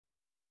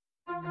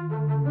Hi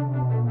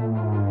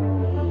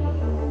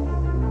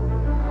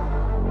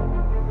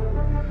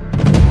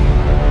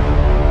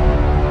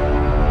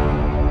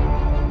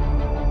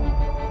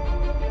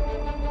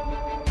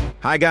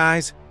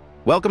guys,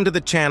 welcome to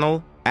the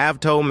channel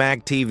Avto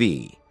Mag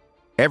TV.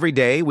 Every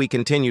day we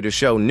continue to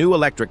show new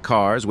electric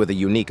cars with a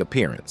unique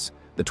appearance.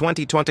 The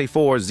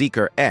 2024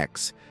 Zeekr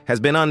X has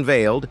been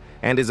unveiled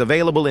and is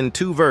available in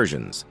two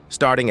versions,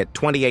 starting at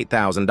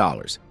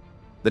 $28,000.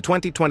 The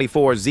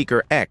 2024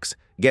 Zeekr X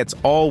gets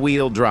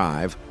all-wheel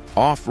drive,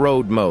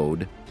 off-road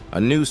mode, a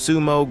new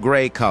sumo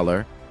gray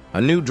color, a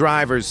new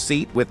driver's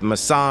seat with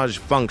massage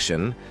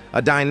function,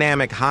 a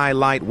dynamic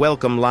high-light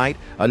welcome light,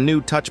 a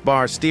new touch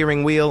bar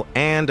steering wheel,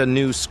 and a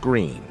new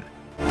screen.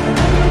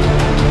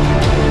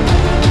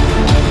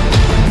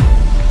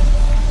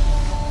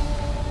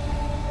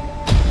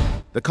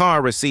 The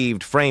car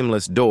received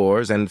frameless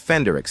doors and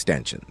fender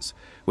extensions,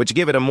 which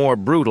give it a more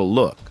brutal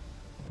look.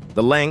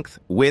 The length,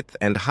 width,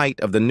 and height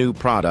of the new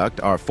product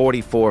are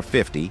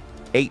 4450,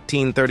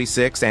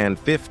 1836, and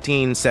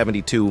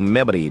 1572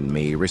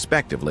 mm,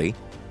 respectively,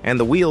 and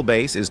the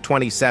wheelbase is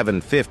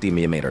 2750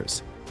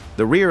 mm.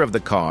 The rear of the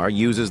car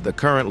uses the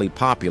currently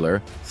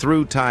popular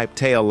through-type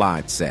tail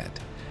light set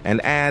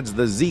and adds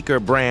the Zeekr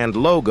brand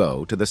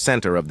logo to the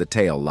center of the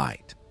tail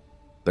light.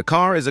 The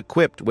car is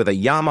equipped with a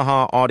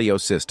Yamaha audio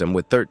system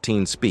with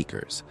 13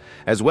 speakers,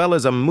 as well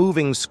as a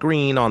moving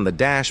screen on the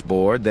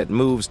dashboard that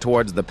moves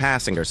towards the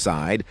passenger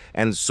side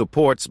and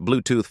supports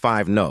Bluetooth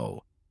 5.0.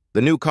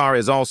 The new car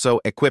is also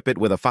equipped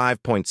with a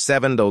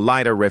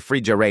 5.7-liter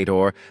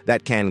refrigerator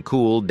that can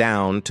cool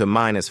down to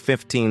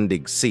 -15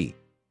 degrees C.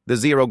 The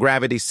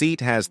zero-gravity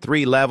seat has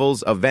 3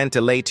 levels of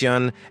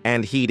ventilation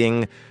and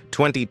heating,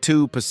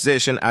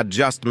 22-position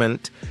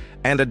adjustment,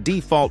 and a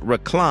default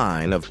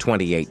recline of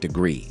 28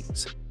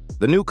 degrees.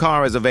 The new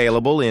car is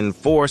available in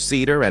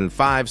 4-seater and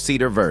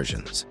 5-seater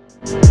versions.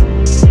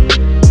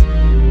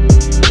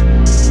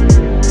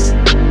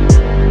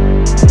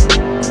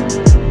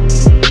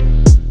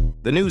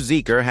 The new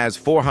Zeekr has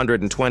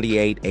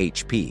 428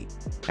 HP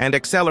and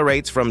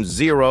accelerates from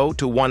 0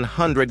 to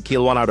 100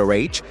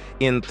 km/h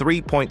in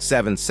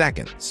 3.7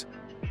 seconds.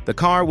 The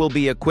car will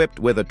be equipped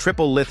with a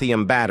triple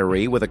lithium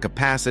battery with a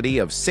capacity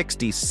of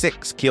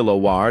 66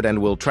 kW and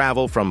will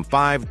travel from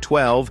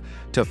 512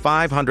 to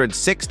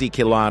 560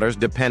 km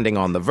depending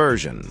on the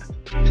version.